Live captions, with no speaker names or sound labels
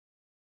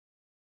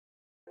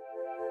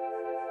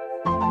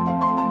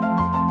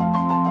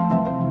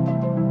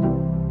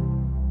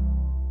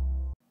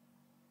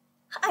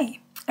Hi,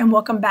 and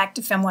welcome back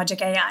to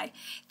FemLogic AI.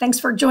 Thanks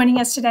for joining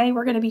us today.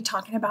 We're going to be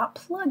talking about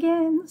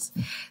plugins.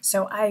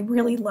 So I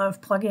really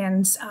love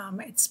plugins.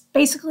 It's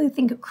basically,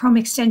 think of Chrome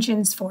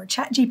extensions for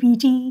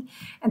ChatGPT.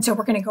 And so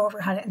we're going to go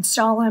over how to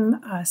install them.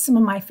 Some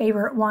of my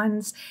favorite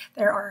ones.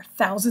 There are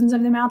thousands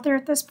of them out there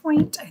at this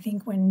point. I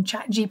think when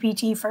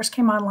ChatGPT first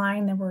came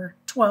online, there were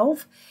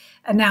 12.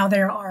 And now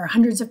there are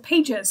hundreds of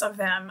pages of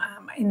them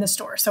in the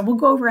store. So we'll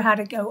go over how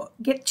to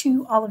get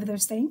to all of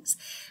those things.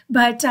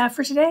 But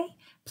for today,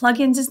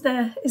 plugins is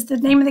the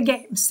name of the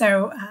game.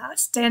 So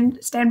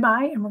stand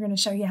by, and we're going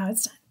to show you how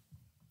it's done.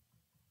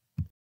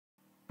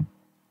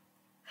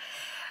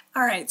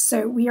 All right,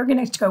 so we are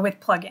going to go with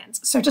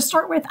plugins. So to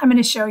start with, I'm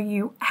going to show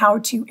you how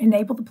to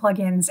enable the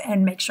plugins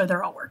and make sure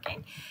they're all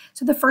working.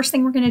 So the first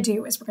thing we're going to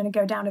do is we're going to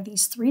go down to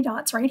these three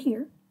dots right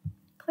here.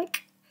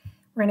 Click.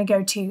 We're going to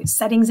go to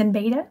Settings and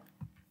Beta.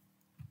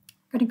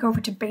 We're going to go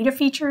over to Beta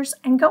Features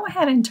and go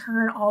ahead and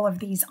turn all of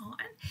these on.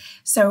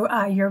 So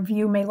your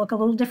view may look a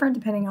little different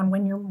depending on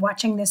when you're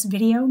watching this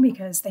video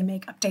because they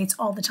make updates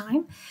all the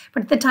time.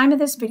 But at the time of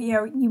this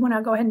video, you want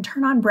to go ahead and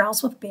turn on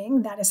Browse with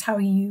Bing. That is how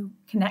you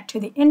connect to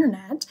the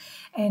internet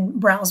and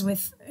browse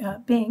with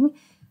Bing.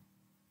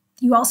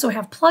 You also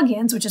have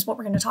plugins, which is what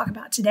we're going to talk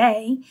about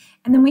today.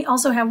 And then we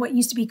also have what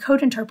used to be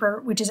Code Interpreter,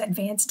 which is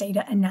advanced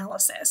data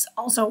analysis.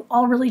 Also,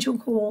 all really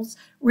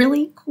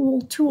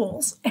cool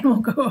tools, and we'll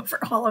go over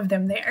all of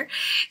them there.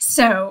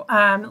 So,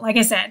 like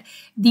I said,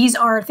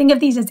 think of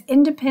these as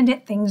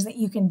independent things that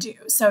you can do.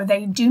 So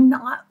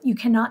you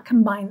cannot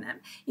combine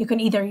them. You can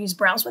either use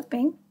Browse with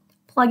Bing,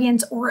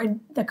 plugins, or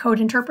the Code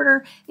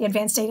Interpreter, the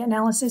advanced data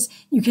analysis.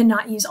 You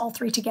cannot use all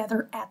three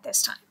together at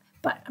this time.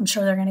 But I'm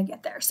sure they're going to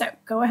get there. So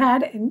go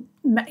ahead and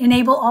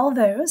enable all of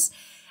those.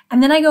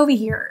 And then I go over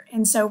here.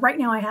 And so right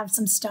now I have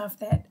some stuff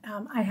that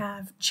I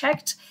have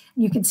checked.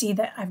 You can see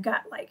that I've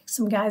got like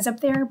some guys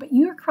up there, but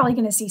you're probably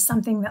going to see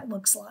something that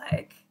looks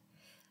like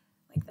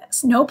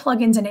this. No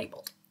plugins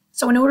enabled.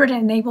 So in order to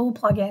enable a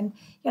plugin,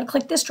 you got to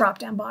click this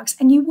drop-down box,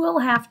 and you will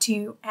have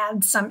to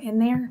add some in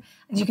there.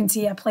 As you can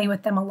see, I play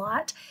with them a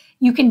lot.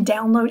 You can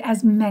download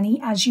as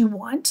many as you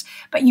want,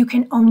 but you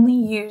can only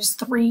use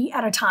 3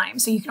 at a time.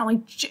 So you can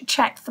only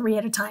check 3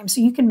 at a time. So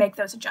you can make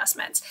those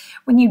adjustments.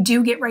 When you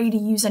do get ready to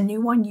use a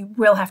new one, you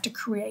will have to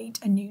create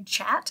a new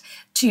chat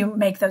to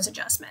make those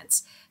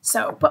adjustments.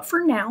 So, but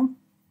for now,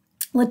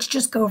 let's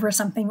just go over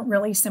something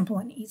really simple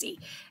and easy.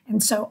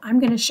 And so I'm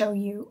going to show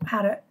you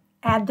how to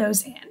add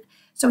those in.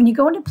 So when you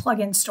go into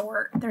Plugin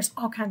Store, there's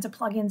all kinds of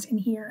plugins in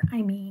here.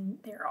 I mean,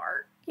 there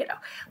are,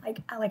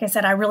 like I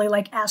said, I really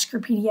like Ask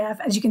Your PDF.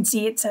 As you can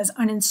see, it says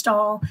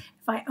uninstall.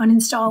 If I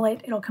uninstall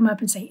it, it'll come up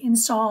and say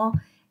install.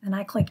 And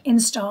I click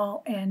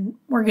install, and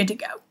we're good to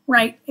go,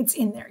 right? It's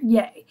in there.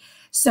 Yay.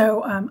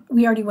 So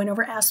we already went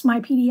over Ask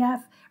My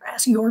PDF or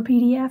Ask Your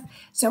PDF.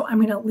 So I'm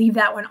going to leave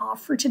that one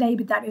off for today,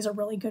 but that is a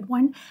really good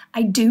one.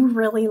 I do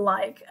really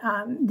like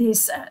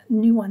these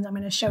new ones I'm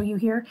going to show you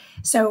here.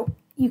 So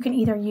you can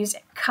either use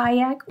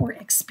Kayak or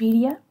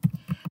Expedia.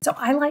 So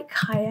I like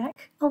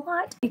Kayak a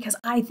lot because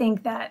I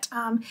think that,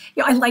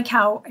 I like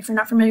how, if you're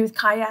not familiar with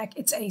Kayak,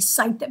 it's a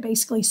site that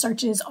basically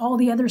searches all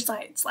the other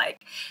sites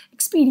like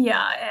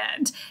Expedia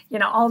and,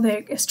 all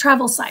the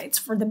travel sites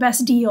for the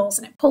best deals,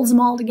 and it pulls them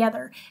all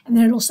together. And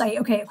then it'll say,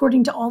 okay,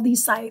 according to all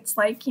these sites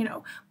like,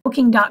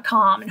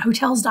 booking.com and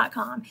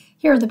hotels.com,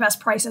 here are the best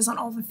prices on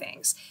all the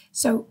things.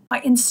 So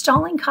by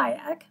installing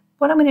Kayak,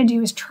 what I'm going to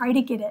do is try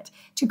to get it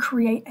to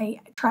create a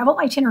travel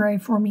itinerary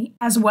for me,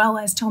 as well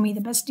as tell me the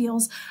best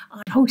deals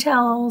on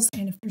hotels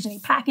and if there's any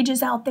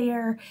packages out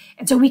there.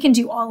 And so we can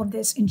do all of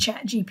this in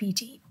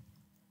ChatGPT.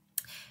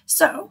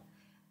 So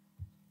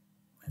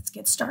let's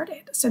get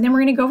started. So then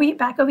we're going to go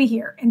back over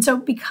here. And so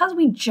because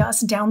we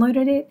just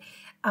downloaded it,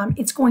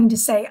 it's going to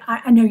say,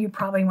 I know you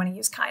probably want to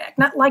use Kayak.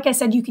 Not like I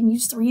said, you can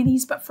use 3 of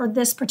these, but for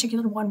this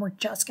particular one, we're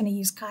just going to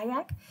use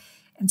Kayak.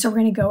 And so we're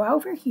going to go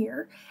over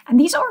here, and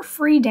these are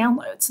free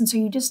downloads. And so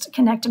you just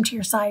connect them to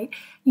your site.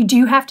 You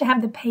do have to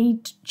have the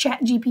paid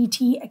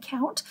ChatGPT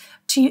account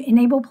to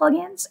enable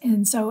plugins.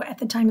 And so at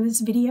the time of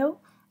this video,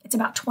 it's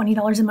about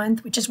 $20 a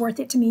month, which is worth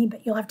it to me,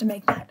 but you'll have to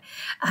make that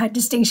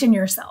distinction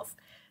yourself.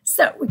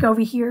 So we go over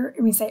here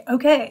and we say,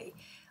 okay,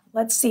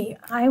 let's see.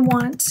 I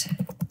want,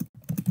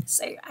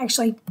 say,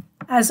 actually,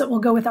 as it will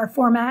go with our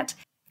format.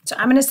 So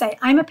I'm going to say,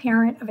 I'm a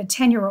parent of a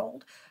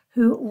 10-year-old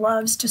who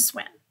loves to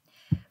swim.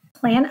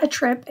 Plan a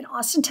trip in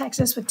Austin,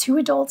 Texas with 2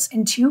 adults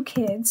and 2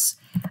 kids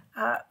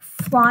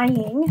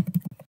flying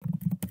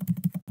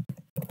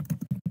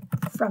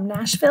from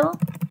Nashville,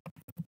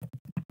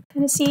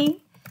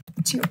 Tennessee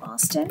to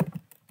Austin.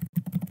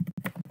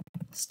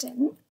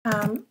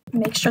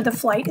 Make sure the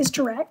flight is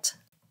direct.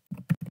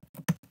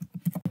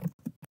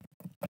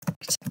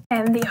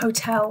 And the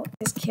hotel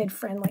is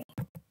kid-friendly.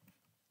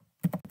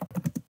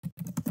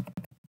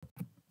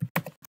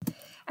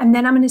 And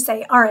then I'm going to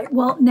say, all right,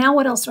 well, now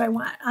what else do I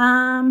want?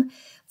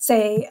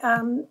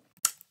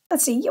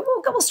 let's see,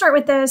 we'll start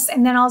with this,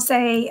 and then I'll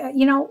say,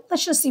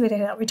 let's just see what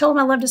it is. We told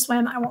them I love to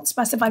swim. I won't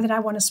specify that I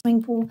want a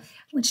swimming pool.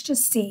 Let's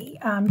just see.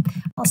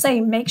 I'll say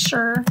make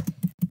sure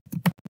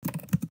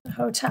the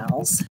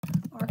hotels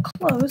are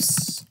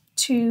close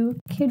to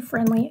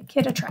kid-friendly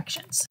kid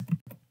attractions.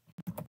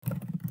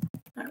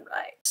 All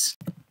right.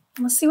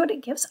 Let's see what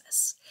it gives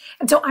us.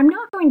 And so I'm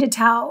not going to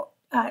tell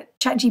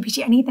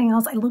ChatGPT anything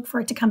else. I look for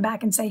it to come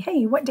back and say,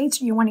 hey, what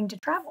dates are you wanting to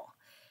travel?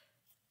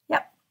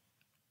 Yep.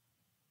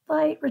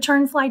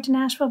 Return flight to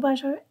Nashville,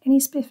 budget, any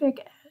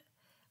specific.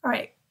 All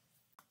right.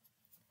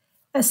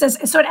 It says,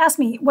 so it asked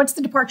me, what's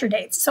the departure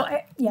dates? So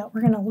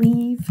we're going to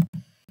leave.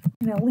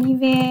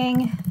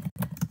 Leaving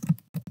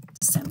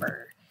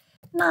December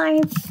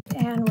 9th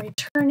and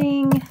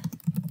returning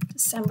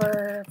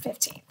December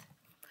 15th.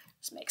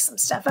 Just make some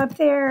stuff up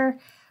there.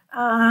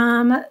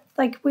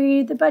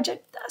 The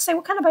budget, say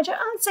what kind of budget?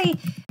 I'd say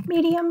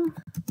medium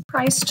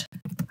priced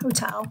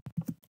hotel.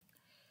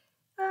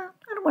 I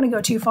don't want to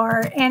go too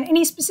far. And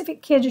any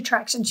specific kid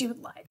attractions you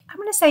would like. I'm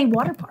going to say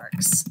water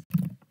parks.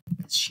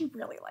 She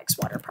really likes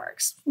water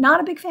parks. Not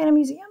a big fan of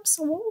museums,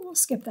 so we'll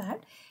skip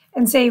that.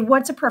 And say,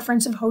 what's a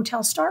preference of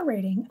hotel star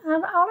rating?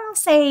 I'll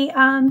say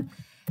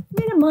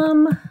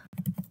minimum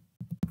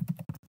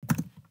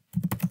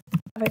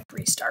of a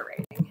 3-star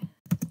rating.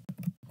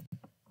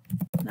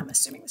 And I'm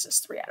assuming this is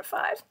 3 out of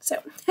 5.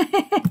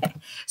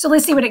 So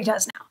let's see what it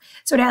does now.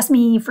 So it asked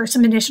me for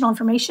some additional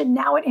information.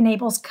 Now it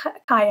enables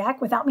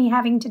Kayak without me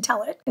having to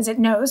tell it, because it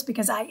knows,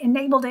 because I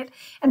enabled it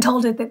and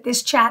told it that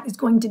this chat is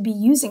going to be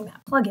using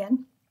that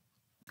plugin.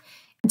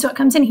 And so it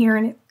comes in here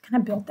and it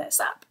kind of built this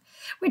up,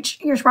 which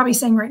you're probably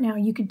saying right now,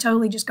 you could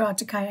totally just go out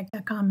to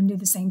kayak.com and do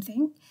the same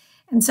thing.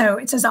 And so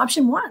it says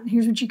option 1,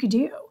 here's what you could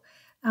do.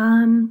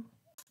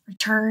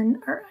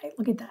 Return, all right,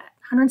 look at that.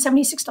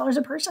 $176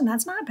 a person,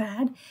 that's not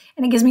bad.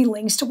 And it gives me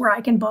links to where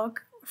I can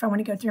book if I want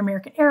to go through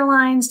American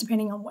Airlines,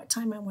 depending on what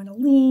time I want to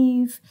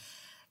leave.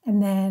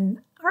 And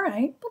then, all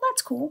right, well,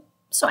 that's cool.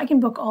 So I can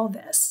book all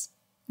this.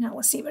 Now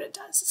let's see what it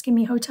does. It's giving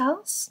me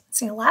hotels.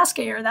 It's in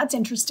Alaska Air, that's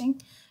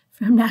interesting.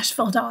 From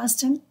Nashville to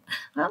Austin.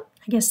 Well,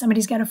 I guess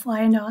somebody's got to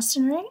fly into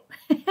Austin, right?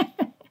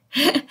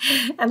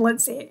 And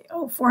let's see,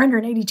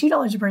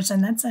 $482 a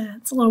person. That's a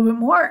little bit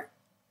more.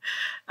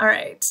 All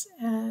right,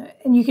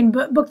 and you can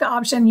book the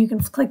option. You can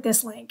click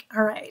this link.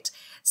 All right.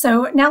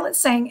 So now it's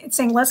saying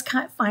let's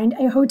find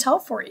a hotel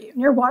for you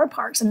near water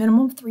parks, a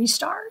minimum of 3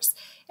 stars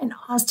in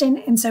Austin.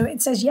 And so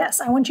it says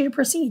yes. I want you to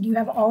proceed. You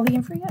have all the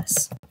info.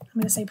 Yes. I'm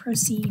going to say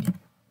proceed.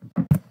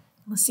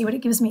 Let's see what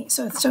it gives me.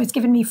 So it's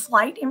given me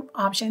flight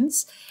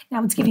options.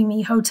 Now it's giving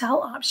me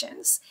hotel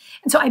options.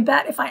 And so I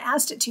bet if I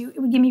asked it to, it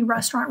would give me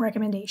restaurant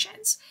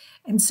recommendations.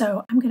 And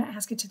so I'm going to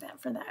ask it to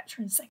that for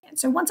a second.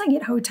 So once I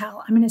get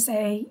hotel, I'm going to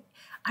say,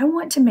 I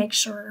want to make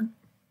sure.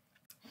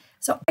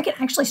 So I can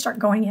actually start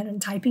going in and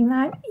typing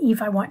that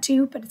if I want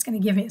to, but it's going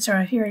to give me,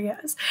 so here it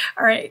goes.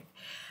 All right.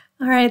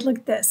 All right, look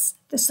at this.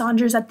 The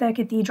Saunders at the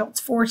Cathedral, it's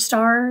 4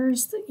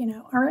 stars.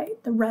 All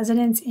right, the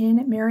Residence Inn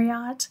at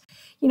Marriott.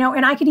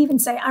 And I could even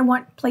say I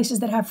want places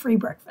that have free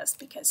breakfast,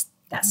 because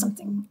that's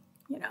something,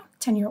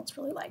 10-year-olds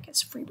really like,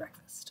 is free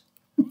breakfast.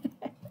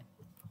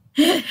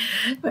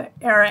 But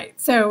all right,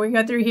 so we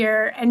go through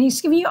here, and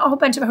he's giving you a whole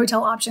bunch of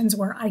hotel options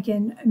where I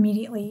can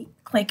immediately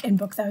click and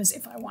book those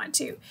if I want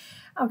to.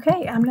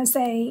 Okay, I'm going to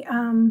say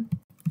I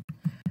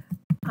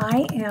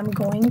am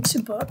going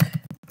to book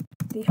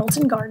the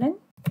Hilton Garden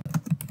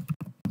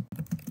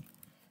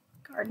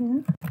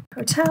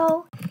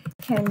Hotel.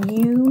 Can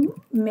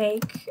you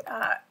make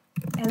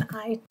an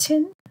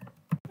itinerary?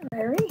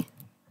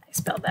 I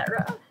spelled that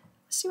wrong.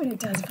 Let's see what it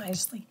does if I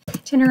just like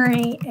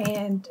itinerary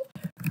and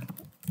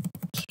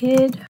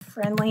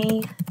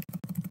kid-friendly.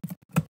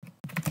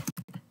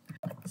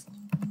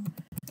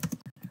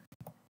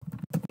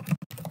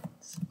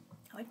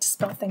 I like to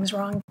spell things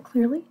wrong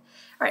clearly.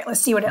 All right,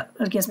 let's see what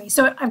it gives me.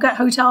 So I've got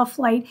hotel,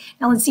 flight.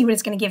 Now let's see what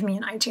it's going to give me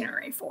an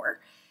itinerary for.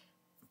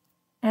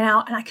 And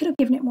I could have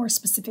given it more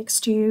specifics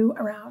too,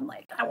 around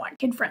like I want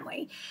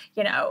kid-friendly,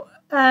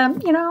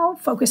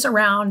 focus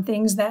around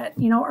things that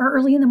are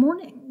early in the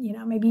morning.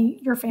 Maybe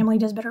your family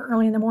does better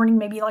early in the morning.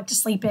 Maybe you like to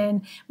sleep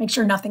in, make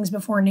sure nothing's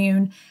before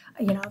noon.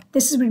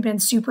 This has been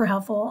super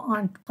helpful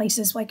on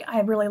places like I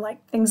really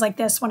like things like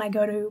this when I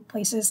go to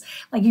places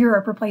like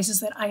Europe or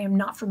places that I am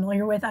not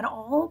familiar with at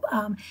all.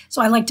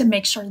 So I like to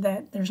make sure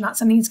that there's not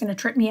something that's going to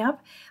trip me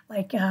up,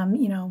 like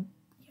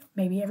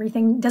maybe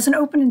everything doesn't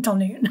open until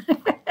noon.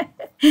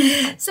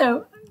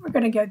 So we're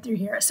going to go through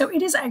here. So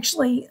it is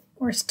actually,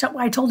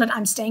 I told it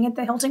I'm staying at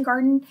the Hilton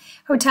Garden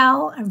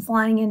Hotel. I'm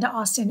flying into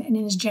Austin, and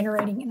it is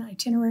generating an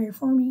itinerary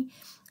for me.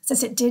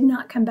 Since it did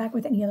not come back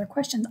with any other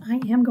questions,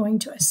 I am going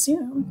to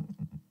assume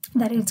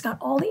that it's got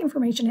all the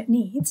information it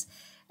needs,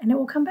 and it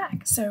will come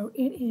back. So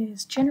it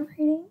is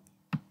generating.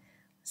 Let's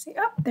see,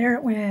 there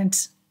it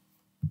went.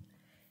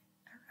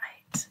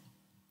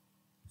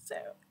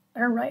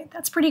 All right,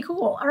 that's pretty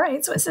cool. All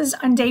right, so it says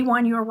on day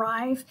 1, you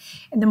arrive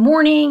in the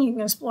morning. You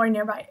can explore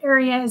nearby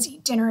areas,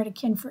 eat dinner at a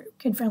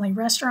kid-friendly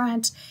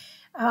restaurant.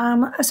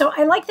 So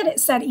I like that it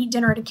said eat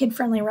dinner at a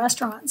kid-friendly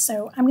restaurant.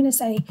 So I'm going to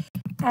say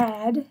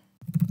add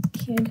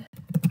kid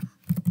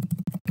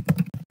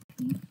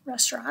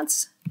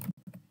restaurants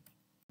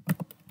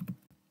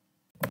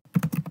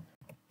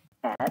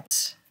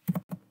at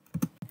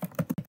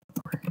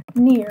or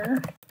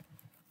near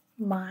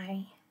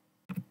my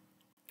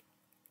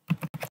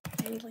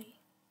daily.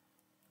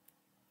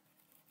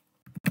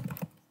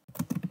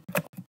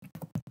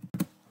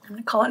 I'm going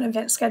to call it an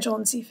event schedule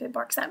and see if it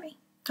barks at me.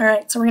 All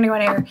right, so we're going to go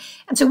in here.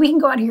 And so we can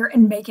go out here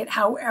and make it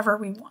however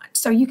we want.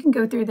 So you can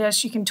go through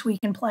this, you can tweak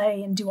and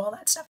play and do all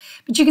that stuff.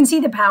 But you can see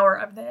the power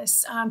of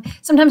this.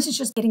 Sometimes it's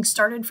just getting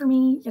started for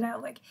me. You know,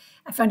 like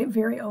I find it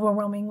very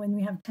overwhelming when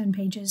we have 10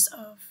 pages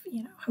of,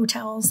 you know,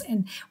 hotels.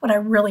 And what I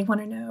really want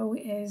to know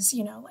is,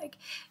 you know, like,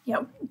 you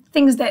know,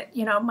 things that,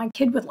 you know, my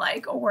kid would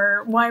like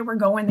or why we're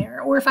going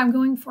there. Or if I'm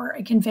going for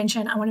a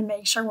convention, I want to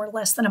make sure we're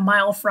less than a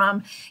mile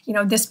from, you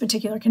know, this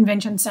particular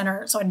convention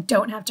center so I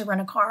don't have to rent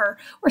a car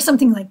or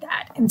something like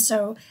that. And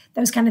so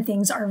those kind of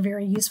things are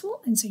very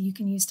useful. And so you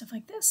can use stuff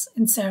like this.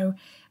 And so,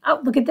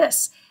 oh, look at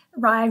this.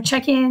 Arrive,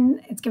 check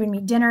in. It's giving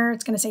me dinner.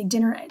 It's going to say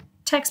dinner at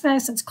text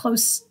mess. It's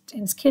close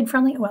and it's kid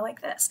friendly. Oh, I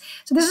like this.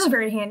 So this is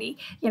very handy,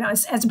 you know,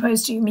 as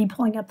opposed to me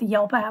pulling up the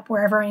Yelp app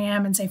wherever I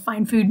am and say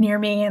find food near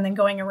me and then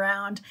going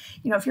around.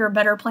 You know, if you're a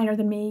better planner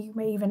than me, you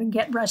may even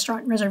get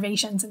restaurant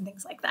reservations and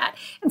things like that.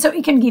 And so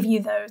it can give you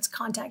those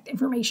contact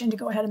information to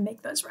go ahead and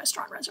make those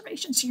restaurant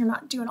reservations so you're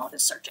not doing all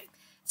this searching.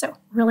 So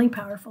really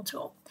powerful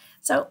tool.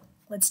 So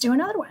let's do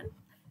another one.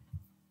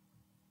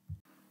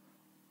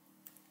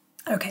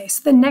 Okay,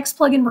 so the next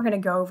plugin we're going to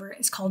go over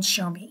is called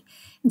Show Me.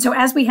 And so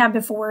as we have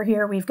before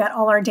here, we've got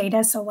all our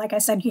data. So like I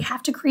said, you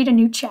have to create a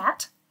new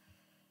chat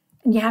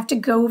and you have to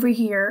go over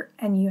here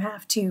and you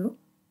have to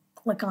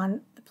click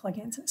on the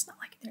plugins. And it's not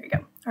like, there you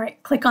go. All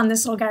right, click on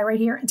this little guy right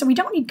here. And so we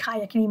don't need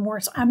Kayak anymore.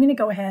 So I'm going to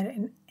go ahead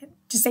and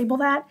disable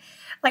that.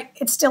 Like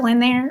it's still in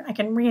there. I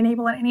can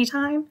re-enable it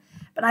anytime,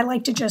 but I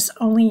like to just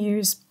only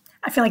use,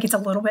 I feel like it's a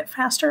little bit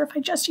faster if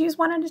I just use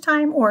one at a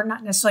time or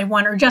not necessarily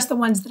one or just the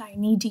ones that I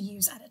need to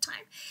use at a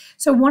time.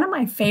 So one of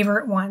my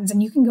favorite ones,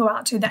 and you can go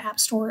out to the App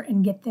Store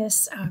and get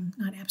this,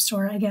 not App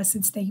Store, I guess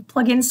it's the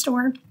plugin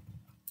store,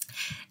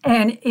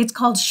 and it's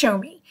called Show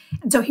Me.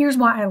 And so here's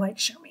why I like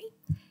Show Me.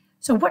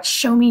 So what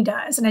Show Me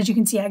does, and as you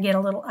can see, I get a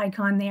little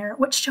icon there.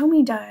 What Show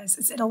Me does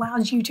is it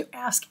allows you to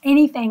ask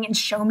anything and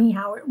show me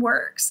how it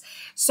works.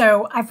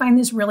 So I find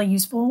this really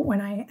useful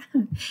when I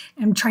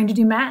am trying to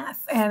do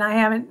math and I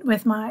haven't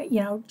with my, you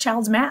know,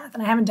 child's math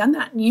and I haven't done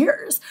that in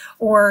years,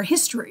 or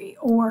history,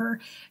 or,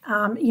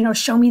 you know,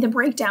 show me the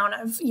breakdown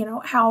of, you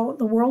know, how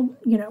the world,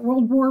 you know,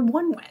 World War I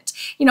went,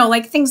 you know,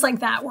 like things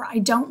like that where I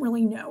don't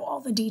really know all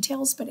the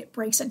details, but it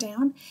breaks it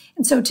down.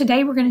 And so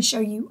today we're going to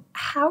show you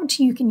how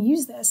you can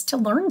use this to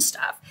learn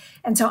stuff.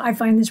 And so I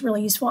find this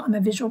really useful. I'm a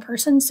visual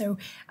person, so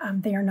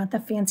they are not the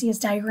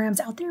fanciest diagrams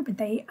out there, but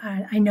they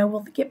I know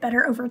will get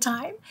better over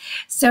time.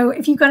 So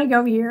if you're going to go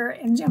over here,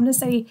 and I'm going to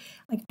say,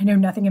 like, I know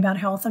nothing about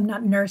health. I'm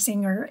not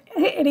nursing or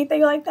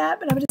anything like that,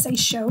 but I'm going to say,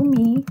 show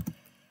me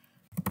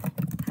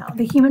how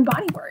the human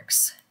body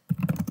works.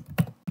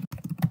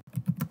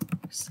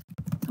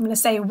 I'm going to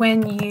say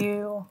when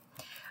you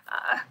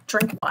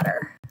drink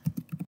water.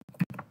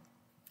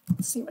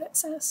 Let's see what it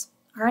says.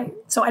 All right,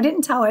 so I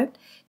didn't tell it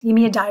to give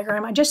me a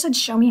diagram. I just said,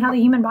 show me how the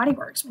human body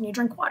works when you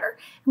drink water.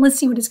 And let's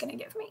see what it's going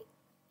to give me.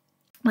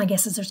 My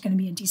guess is there's going to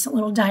be a decent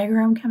little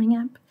diagram coming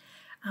up.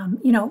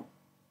 You know,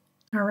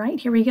 all right,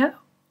 here we go.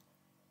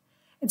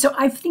 And so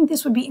I think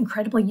this would be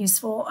incredibly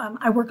useful.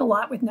 I work a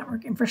lot with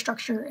network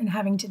infrastructure and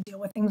having to deal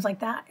with things like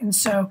that. And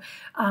so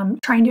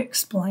trying to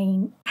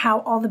explain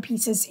how all the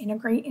pieces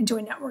integrate into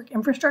a network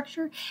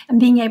infrastructure and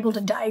being able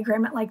to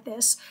diagram it like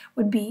this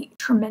would be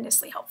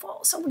tremendously helpful.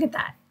 So look at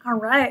that. All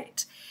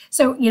right.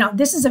 So, you know,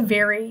 this is a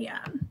very,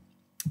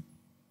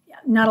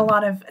 not a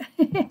lot of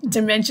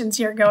dimensions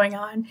here going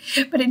on,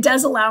 but it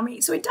does allow me.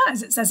 So it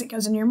does. It says it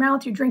goes in your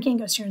mouth, you're drinking,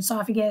 goes to your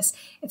esophagus,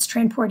 it's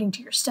transporting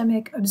to your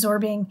stomach,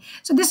 absorbing.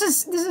 So this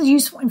is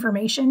useful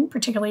information,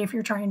 particularly if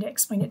you're trying to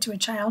explain it to a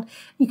child.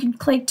 You can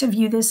click to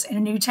view this in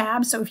a new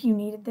tab. So if you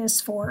needed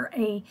this for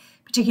a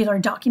particular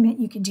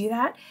document, you could do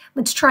that.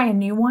 Let's try a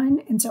new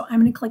one. And so I'm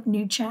going to click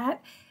New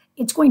Chat.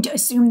 It's going to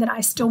assume that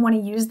I still want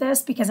to use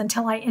this because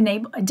until I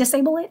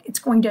disable it, it's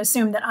going to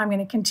assume that I'm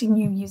going to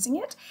continue using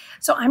it.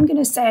 So I'm going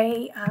to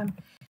say,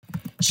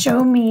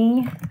 show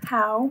me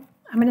how,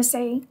 I'm going to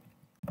say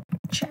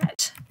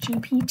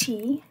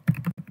ChatGPT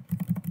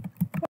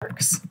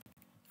works.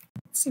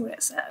 Let's see what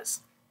it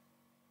says.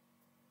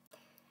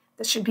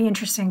 This should be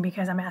interesting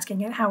because I'm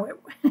asking it how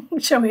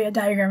it, show me a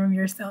diagram of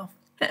yourself.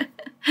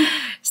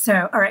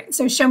 So, all right,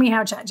 so show me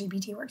how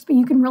ChatGPT works, but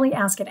you can really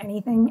ask it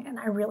anything, and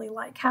I really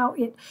like how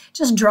it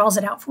just draws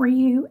it out for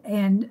you.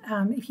 And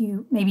if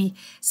you maybe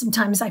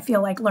sometimes I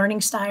feel like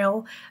learning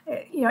style,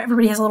 you know,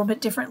 everybody has a little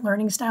bit different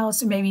learning style.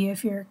 So maybe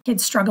if your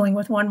kid's struggling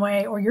with one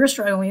way or you're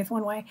struggling with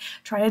one way,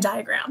 try a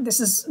diagram. This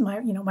is my,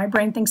 you know, my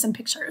brain thinks in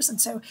pictures,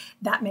 and so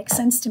that makes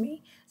sense to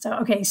me. So,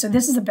 okay, so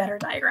this is a better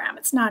diagram.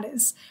 It's not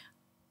as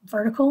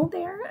vertical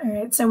there. All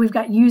right, so we've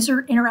got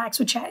user interacts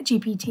with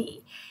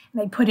ChatGPT.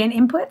 They put in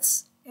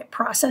inputs, it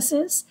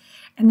processes,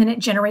 and then it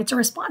generates a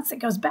response that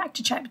goes back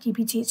to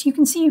ChatGPT. So you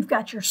can see you've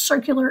got your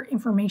circular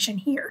information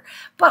here.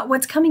 But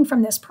what's coming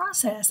from this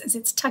process is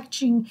it's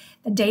touching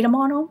the data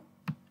model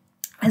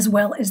as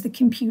well as the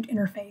compute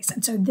interface.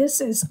 And so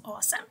this is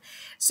awesome.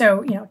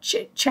 So,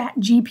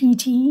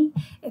 ChatGPT,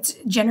 it's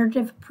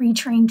generative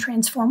pre-trained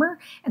transformer.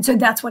 And so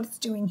that's what it's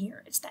doing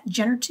here. It's that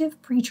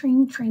generative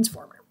pre-trained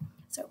transformer.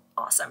 So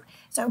awesome.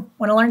 So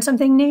want to learn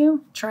something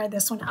new? Try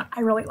this one out.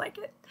 I really like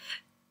it.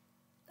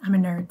 I'm a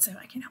nerd, so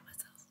I can't help myself.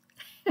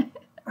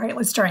 All right,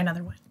 let's try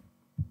another one.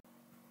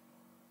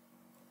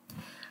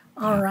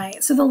 All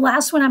right, so the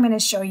last one I'm going to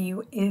show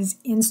you is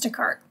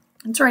Instacart.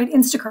 That's right,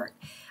 Instacart.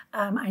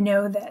 I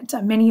know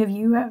that many of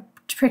you,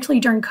 particularly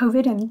during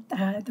COVID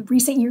and the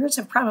recent years,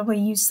 have probably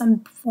used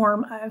some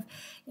form of,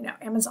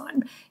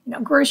 Amazon,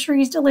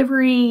 groceries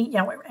delivery,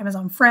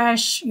 Amazon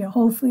Fresh,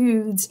 Whole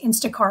Foods,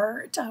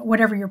 Instacart,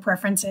 whatever your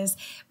preference is.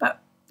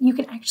 But you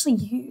can actually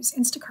use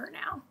Instacart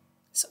now.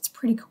 So it's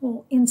pretty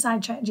cool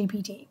inside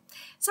ChatGPT.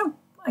 So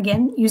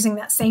again, using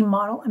that same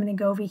model, I'm going to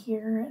go over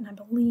here and I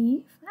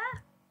believe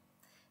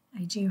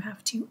I do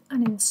have to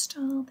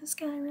uninstall this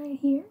guy right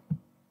here.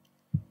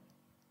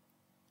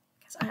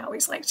 I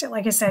always like to,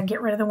 like I said,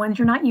 get rid of the ones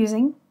you're not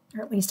using,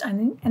 or at least,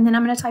 and then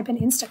I'm going to type in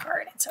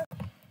Instacart. And so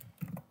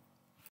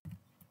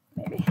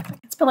maybe if I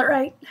can spell it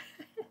right.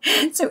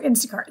 So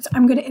Instacart. So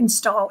I'm going to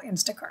install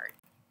Instacart.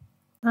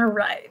 All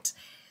right.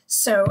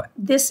 So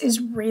this is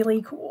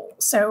really cool.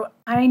 So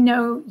I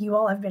know you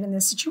all have been in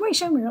this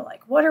situation where you're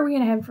like, what are we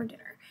going to have for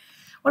dinner?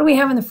 What do we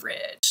have in the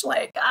fridge?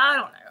 Like, I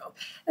don't know.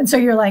 And so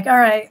you're like, all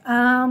right.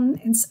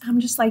 And I'm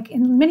just like,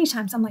 and many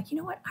times I'm like, you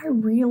know what? I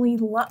really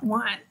want,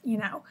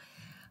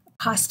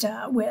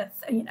 pasta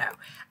with,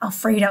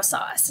 Alfredo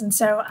sauce. And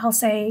so I'll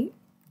say,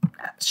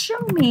 show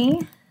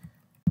me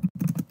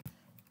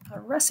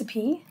a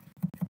recipe.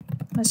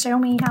 Show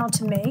me how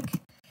to make.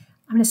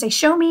 I'm going to say,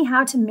 show me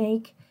how to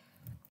make,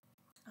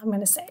 I'm going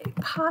to say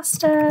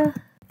pasta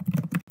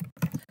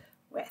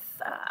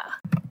with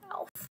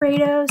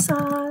Alfredo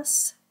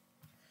sauce.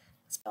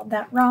 Spelled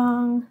that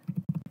wrong.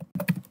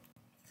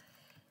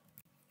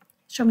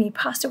 Show me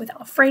pasta with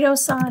Alfredo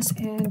sauce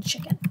and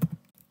chicken.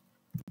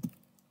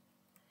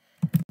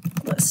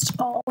 List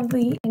all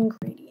the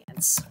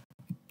ingredients.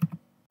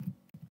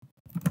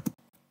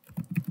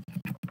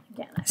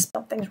 Again, I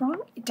spelled things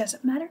wrong. It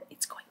doesn't matter.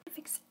 It's going to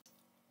fix it,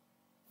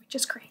 which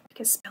is great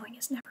because spelling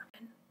has never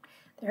been.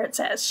 There it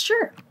says,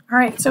 sure. All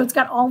right, so it's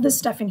got all this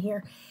stuff in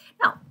here.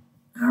 Now,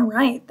 all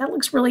right, that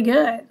looks really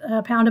good.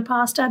 A pound of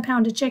pasta, a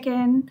pound of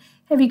chicken,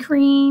 heavy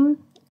cream,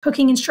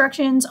 cooking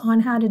instructions on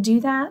how to do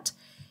that.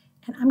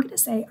 And I'm going to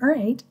say, all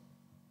right,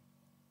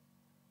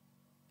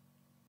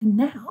 and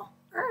now,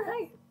 all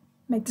right.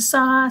 Make the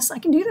sauce. I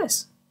can do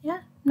this. Yeah,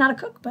 I'm not a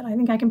cook, but I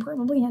think I can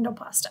probably handle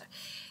pasta.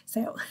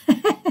 So,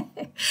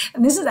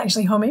 and this is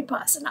actually homemade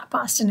pasta, not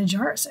pasta in a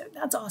jar. So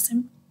that's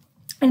awesome.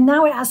 And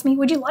now it asks me,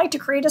 would you like to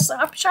create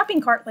a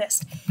shopping cart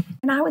list?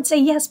 And I would say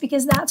yes,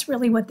 because that's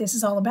really what this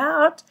is all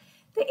about,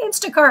 the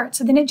Instacart.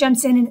 So then it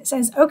jumps in and it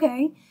says,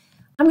 okay,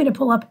 I'm going to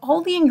pull up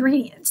all the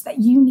ingredients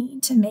that you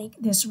need to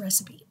make this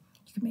recipe.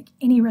 You can make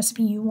any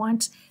recipe you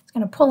want. It's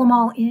going to pull them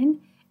all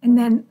in. And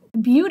then the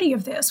beauty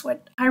of this,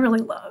 what I really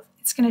love,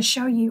 it's going to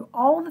show you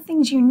all the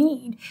things you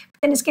need, but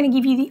then it's going to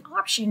give you the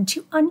option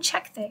to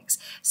uncheck things.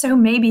 So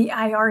maybe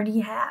I already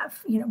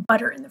have,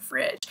 butter in the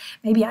fridge.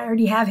 Maybe I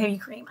already have heavy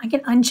cream. I can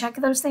uncheck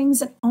those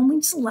things and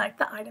only select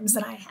the items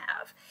that I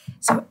have.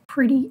 So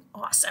pretty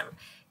awesome.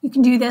 You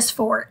can do this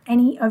for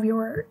any of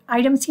your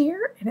items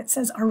here. And it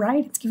says, all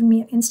right, it's giving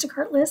me an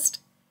Instacart list.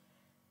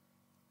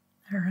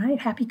 All right,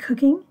 happy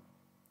cooking.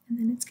 And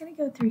then it's going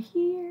to go through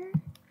here.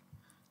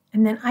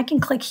 And then I can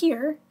click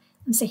here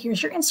and say,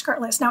 here's your Instacart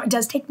list. Now, it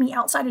does take me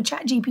outside of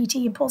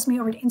ChatGPT and pulls me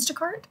over to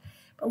Instacart.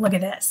 But look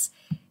at this.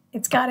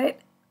 It's got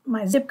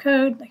my zip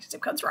code. My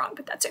zip code's wrong,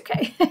 but that's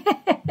okay.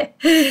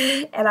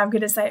 And I'm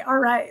going to say, all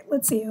right,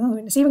 let's see. Ooh,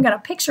 and it's even got a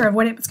picture of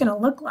what it's going to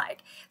look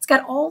like. It's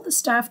got all the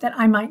stuff that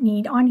I might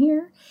need on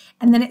here.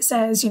 And then it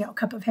says, a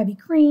cup of heavy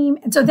cream.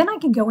 And so then I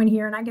can go in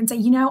here and I can say,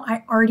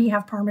 I already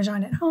have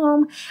Parmesan at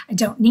home. I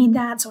don't need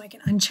that, so I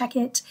can uncheck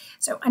it.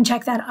 So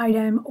uncheck that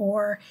item,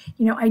 or,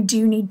 I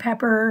do need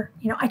pepper.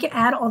 I can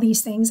add all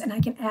these things and I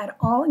can add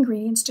all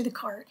ingredients to the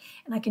cart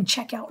and I can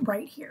check out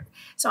right here.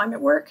 So I'm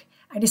at work.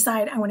 I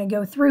decide I want to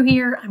go through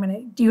here.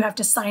 Do have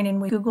to sign in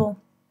with Google.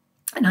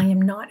 And I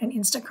am not an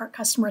Instacart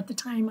customer at the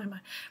time. I'm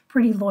a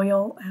pretty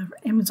loyal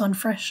Amazon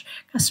Fresh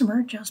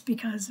customer just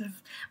because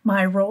of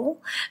my role.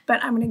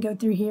 But I'm going to go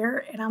through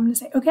here and I'm going to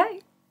say,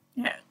 okay,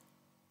 yeah,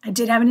 I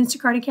did have an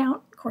Instacart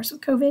account, of course, with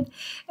COVID.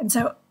 And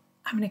so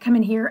I'm going to come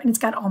in here and it's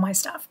got all my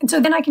stuff. And so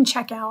then I can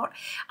check out.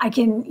 I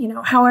can,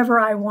 however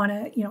I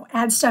want to,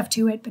 add stuff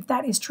to it. But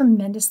that is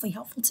tremendously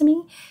helpful to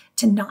me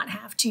to not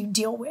have to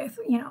deal with,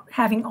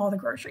 having all the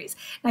groceries.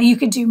 Now you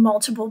could do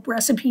multiple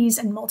recipes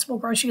and multiple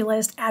grocery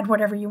lists, add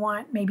whatever you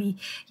want. Maybe,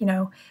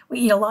 we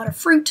eat a lot of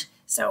fruit.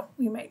 So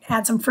we might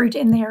add some fruit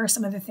in there,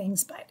 some other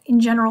things. But in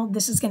general,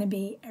 this is going to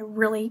be a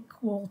really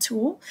cool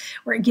tool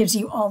where it gives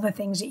you all the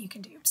things that you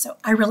can do. So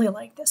I really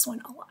like this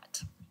one a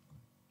lot.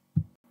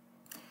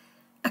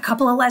 A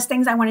couple of last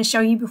things I want to show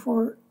you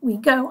before we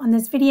go on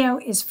this video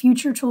is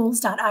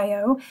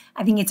futuretools.io.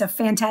 I think it's a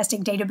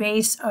fantastic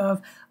database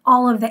of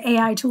all of the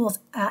AI tools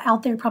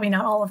out there, probably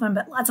not all of them,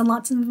 but lots and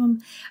lots of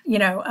them. You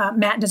know,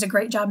 Matt does a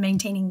great job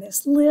maintaining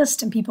this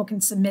list and people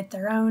can submit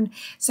their own.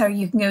 So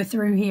you can go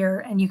through here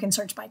and you can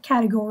search by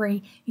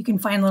category, you can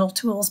find little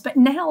tools, but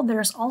now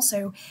there's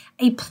also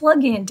a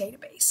plugin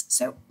database.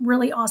 So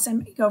really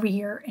awesome. You go over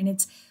here and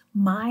it's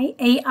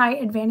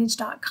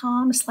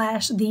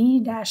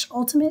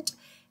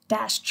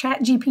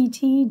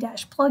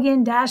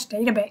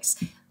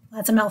myaiadvantage.com/the-ultimate-chatgpt-plugin-database.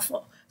 That's a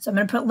mouthful. So I'm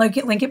going to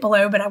link it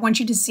below, but I want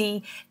you to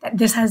see that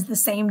this has the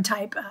same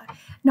type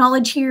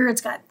knowledge here. It's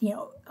got, you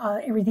know,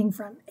 everything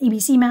from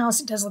ABC mouse.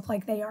 It does look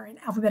like they are in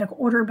alphabetical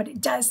order, but it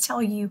does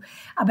tell you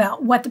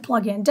about what the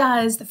plugin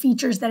does, the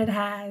features that it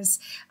has,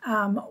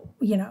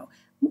 you know,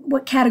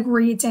 what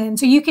category it's in.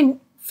 So you can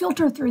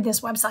filter through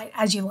this website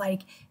as you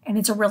like, and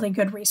it's a really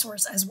good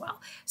resource as well.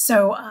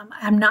 So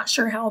I'm not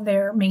sure how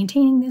they're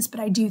maintaining this, but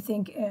I do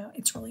think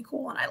it's really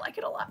cool and I like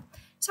it a lot.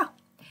 So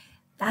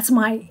that's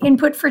my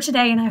input for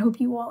today, and I hope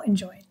you all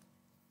enjoyed.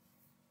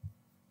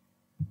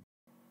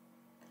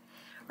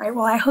 All right,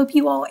 well, I hope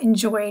you all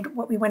enjoyed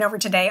what we went over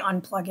today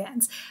on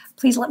plugins.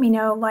 Please let me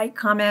know, like,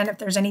 comment if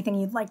there's anything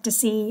you'd like to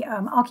see.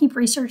 I'll keep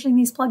researching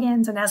these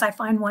plugins, and as I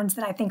find ones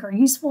that I think are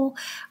useful,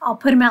 I'll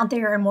put them out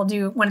there and we'll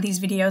do one of these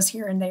videos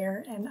here and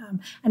there. And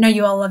I know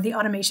you all love the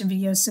automation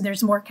videos, so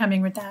there's more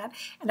coming with that.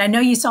 And I know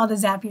you saw the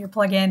Zapier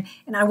plugin,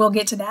 and I will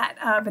get to that,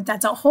 but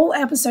that's a whole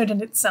episode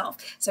in itself.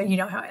 So you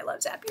know how I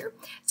love Zapier.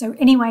 So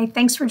anyway,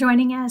 thanks for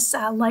joining us.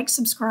 Like,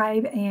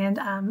 subscribe, and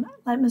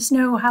let us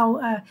know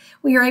how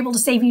we are able to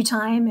save you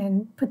time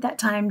and put that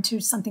time to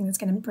something that's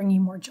going to bring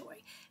you more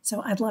joy.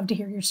 So I'd love to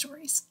hear your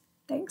stories.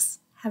 Thanks.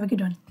 Have a good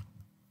one.